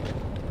 everything.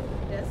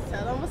 Just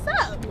tell them what's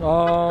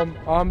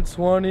up. I'm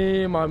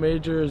 20. My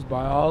major is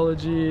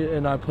biology,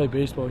 and I play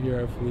baseball here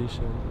at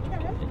Felicia.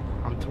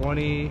 I'm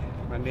 20.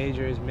 My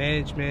major is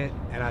management,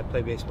 and I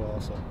play baseball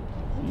also.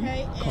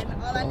 Okay,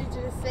 and all I need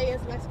you to say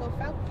is let's go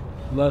Falcons.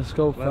 Let's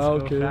go Let's go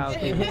Falcons.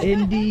 Falcons.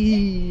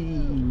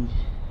 Indeed.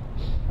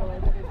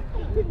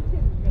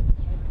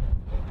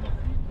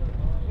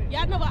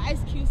 Y'all know what Ice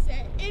Cube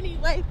said.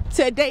 Anyway,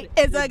 today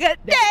is a good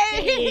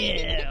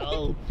day.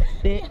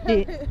 Yeah.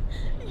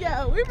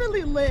 Yeah, we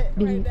really lit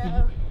right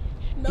now.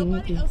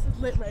 Nobody else is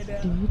lit right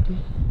now.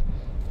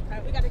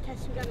 Alright, we gotta catch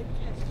yeah.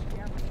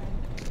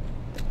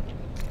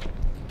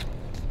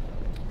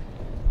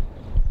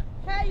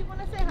 Hey, you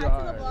wanna say hi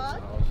to the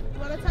vlog? You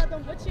wanna tell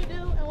them what you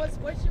do and what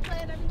sports you play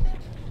and everything?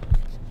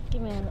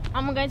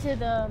 I'm gonna go to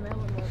the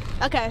Maryland World.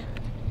 Okay.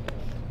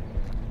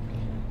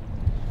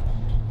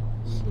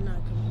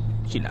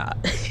 She not.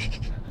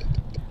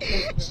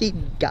 She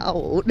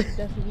gold.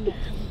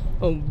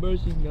 Oh, bro,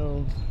 she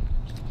gone.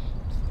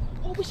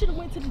 Oh, we should have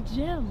went to the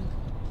gym.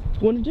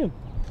 Who in the gym?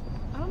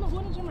 I don't know who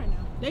in the gym right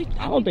now.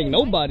 I don't think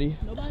nobody.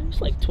 Nobody?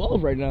 It's like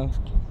 12 right now.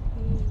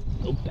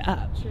 No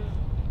bad. True.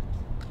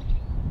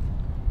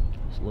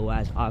 This little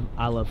ass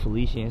I Love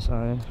Felician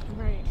sign.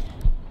 Right.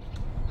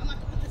 I'm not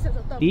gonna put this as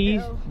a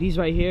thumbnail. These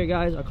right here,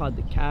 guys, are called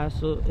the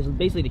castle. It's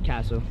basically the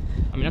castle.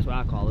 I mean, that's what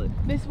I call it.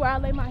 This is where I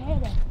lay my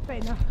head at.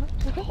 Right now.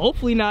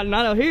 Hopefully not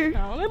out here. I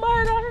don't lay my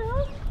head out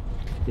here.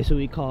 This is what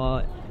we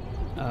call.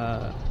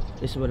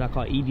 This is what I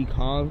call ED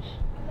comms.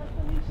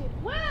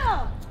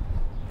 Wow!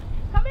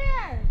 Come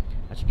here!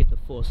 I should get the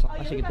full sign.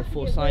 I should get the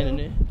full sign in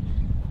there.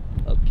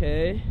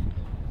 Okay.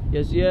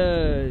 Yes.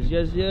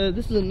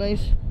 This is a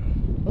nice.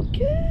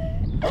 Okay.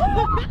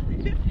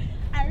 Alright,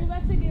 we're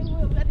about to get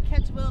Will. We got to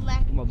catch Will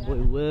lacking. My boy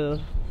Will.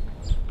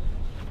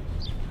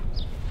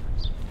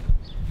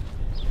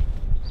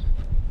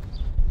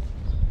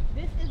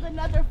 This is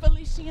another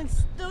Felician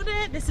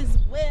student. This is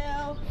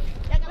Will.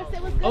 Y'all gotta say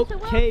what's good to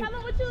Will. Tell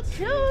him what you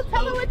do.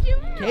 Tell him what you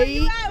do. Where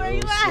you at? Where you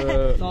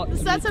at? Talk to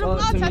the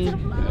vlog.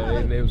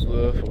 My name's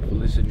Will from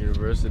Felician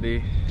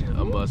University.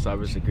 I'm a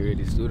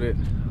cybersecurity student,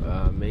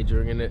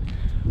 majoring in it.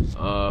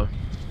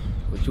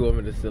 What you want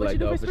me to say, like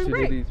the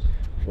opportunities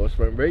for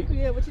spring break?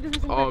 Yeah, what you do for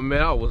spring break? Oh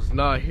man, I was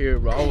not here,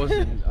 bro.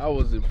 I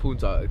was in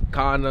Punta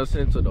Cana,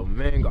 Santo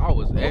Domingo. I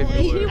was everywhere.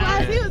 He was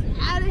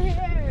out of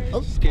here. I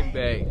just came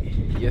back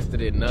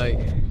yesterday night.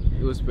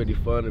 It was pretty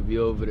fun to be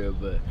over there,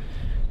 but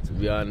to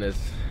be honest,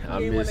 I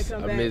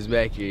miss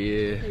back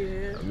here.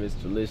 Yeah. I miss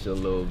Felicia a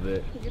little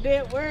bit. You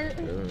did work?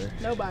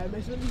 Nobody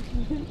missed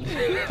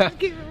Felicia.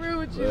 Keep it real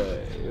with you.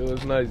 It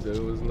was nice though.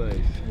 It was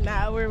nice.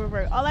 Nah, we're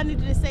revert. All I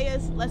needed to say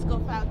is, let's go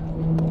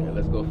Falcons. Yeah,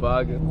 let's go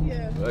Falcons.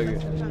 Yeah. Okay.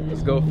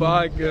 Let's go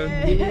Falcons.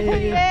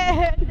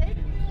 Yeah. Thank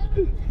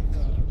you.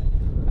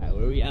 Alright,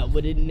 where we at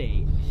with it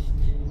next?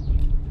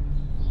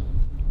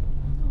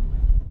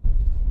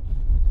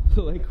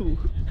 Like who?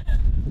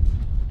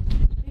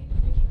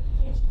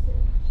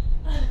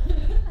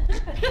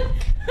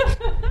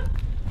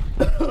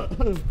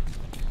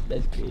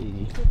 That's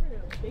crazy. For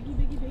real. Biggie,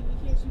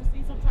 can't you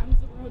see sometimes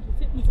the world just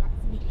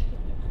hypnotizes me?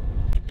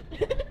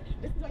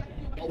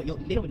 Oh, yo,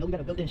 they don't know we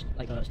gotta build this,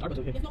 like, Starbucks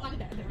over here. No, I did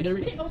that. You did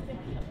it already?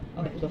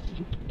 Okay, let's go.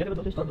 You gotta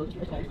build this Starbucks.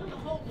 The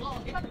whole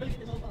vlog. They have to really get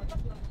this whole vlog.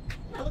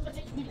 No, what's gonna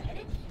take you to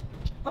edit?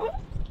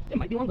 It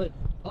might be one, but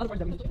a lot of parts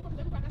that we just... It's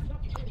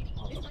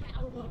like an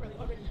hour vlog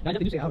already. No, I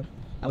definitely do say hour.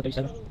 Hour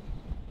 37.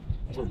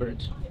 That's little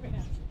birds.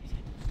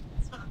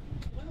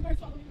 When the birds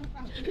follow me,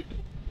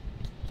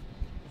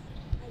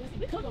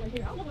 we could go in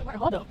here. I don't know where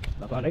hold up.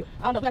 That's all right.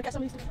 I don't know if I got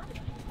some of these things.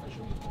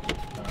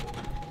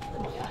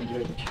 Thank you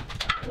very much.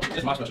 This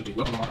is my specialty.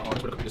 Welcome to our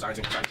computer science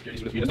and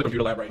cybersecurity. This is the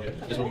computer lab right here.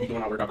 This is where we be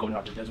doing our work, our coding,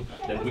 our digital.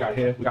 Then we got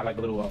here, we got like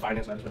the little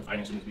finance labs where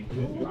finance students be.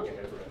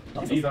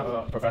 These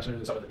are professors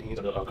and some of the deans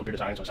of the computer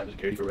science or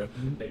cybersecurity for real.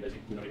 They busy,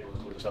 you know, they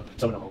do the stuff.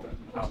 Some of them open.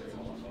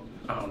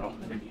 I don't know.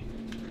 Maybe.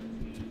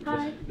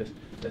 Hi. This.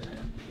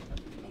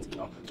 You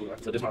know,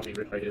 so this is my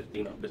favorite right here.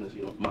 You know, business.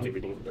 You know, my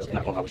favorite thing.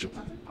 Not going out with you.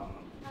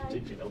 I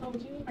didn't know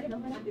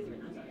that.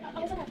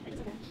 It's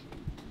okay.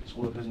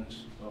 School of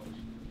business.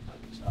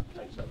 Stuff.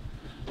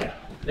 Yeah,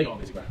 they all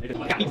busy, bro. They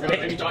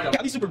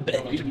got me super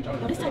big. You should be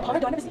charged. This type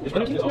hard. Do I never see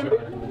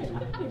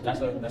That's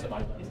the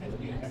Bible.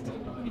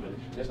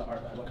 That's the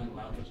art lab. What kind of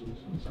lab is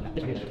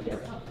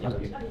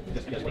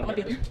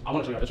I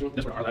want to show you this room.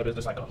 This is where our lab is.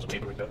 This like some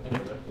paper right there.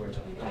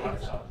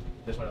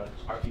 This is where the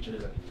art teacher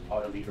is and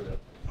all the read for the.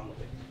 I don't know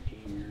if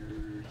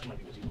here. This might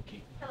be busy.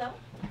 Key. Hello.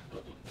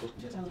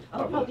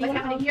 What's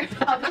happening here?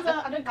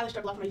 I'm doing college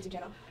strip vlog for my YouTube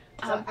channel.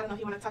 So I don't know if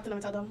you want to talk to them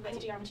and tell them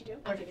what you are and what you do.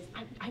 Or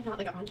I'm not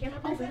like an on-camera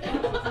person. Sorry.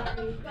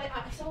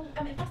 But so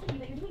it must be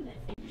that you're doing this.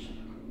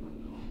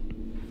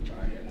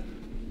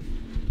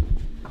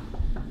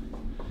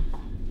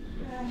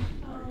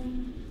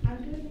 I'm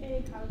doing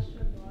a college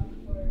strip vlog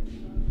for my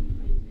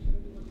YouTube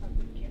channel. You want to talk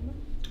to the camera?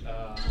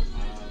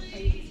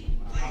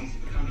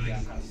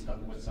 I'm kind of stuck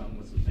with some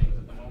things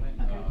at the moment.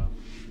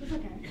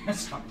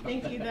 It's okay.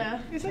 Thank you, though.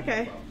 It's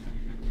okay.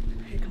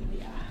 Here come we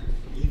are.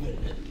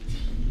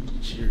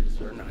 Cheers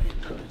or not.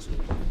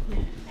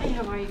 Hey,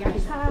 how are you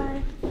guys?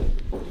 Hi.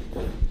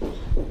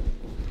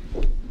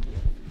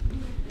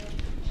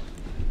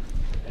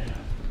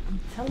 I'm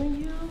telling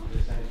you,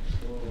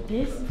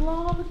 this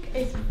vlog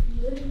is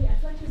literally, I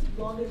feel like this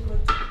vlog is going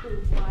to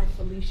prove why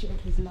Felicia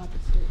is not the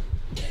student.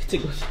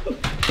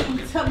 I'm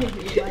telling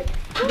you, like,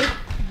 this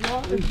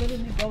vlog is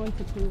literally going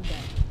to prove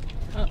that.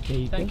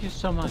 Okay, thank you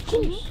so much.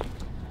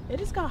 It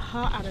just got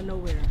hot out of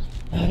nowhere.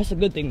 That's a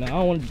good thing though. I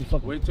don't want to be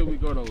fucking. Wait till we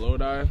go to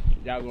Lodi.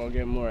 Y'all gonna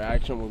get more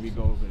action when we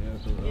go over there.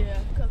 So, yeah,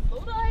 because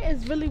Lodi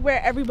is really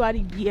where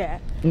everybody be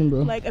at.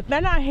 Like, if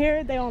they're not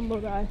here, they on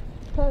Lodi.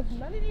 Because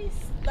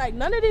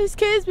none of these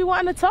kids be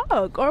wanting to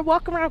talk or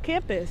walk around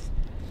campus.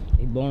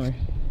 They boring.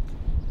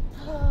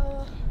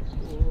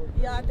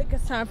 Yeah, I think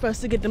it's time for us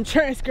to get them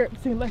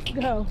transcripts and let's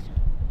go.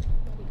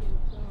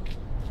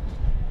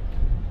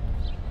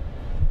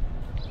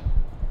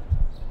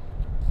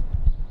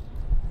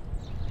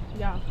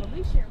 Y'all,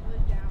 Felicia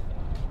really down.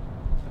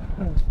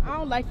 I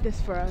don't like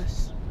this for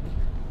us.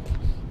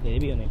 Yeah, they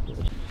be on their course.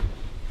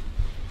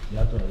 I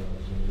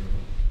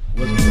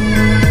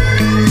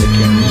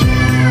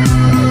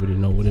already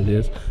know what it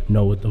is,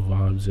 know what the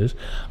vibes is.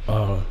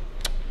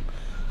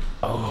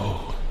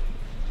 Oh,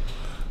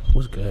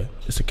 what's good?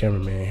 It's a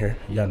cameraman here.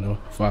 Y'all know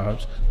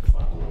vibes.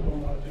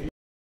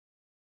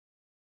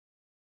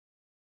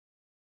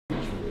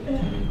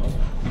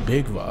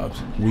 Big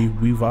vibes.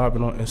 We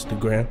vibing on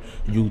Instagram,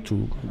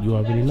 YouTube. You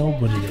already know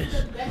what it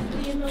is.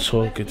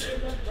 Talk it. Say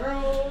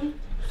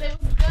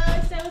what's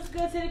good. Say what's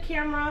good to the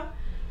camera.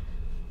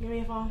 Give me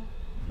your phone.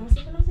 Let me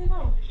see your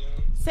phone.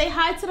 Say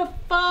hi to the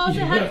phone. Say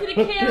hi to the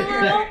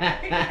camera.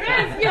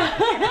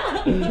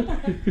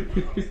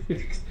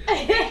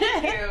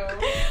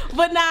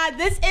 But nah,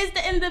 this is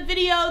the end of the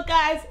video,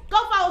 guys. Go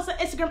follow us on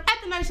Instagram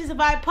at the 96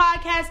 Vibe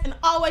Podcast, and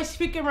always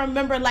freaking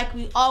remember, like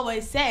we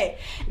always say,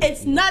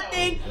 it's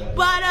nothing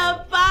but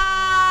a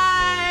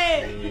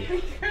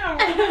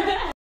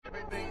vibe.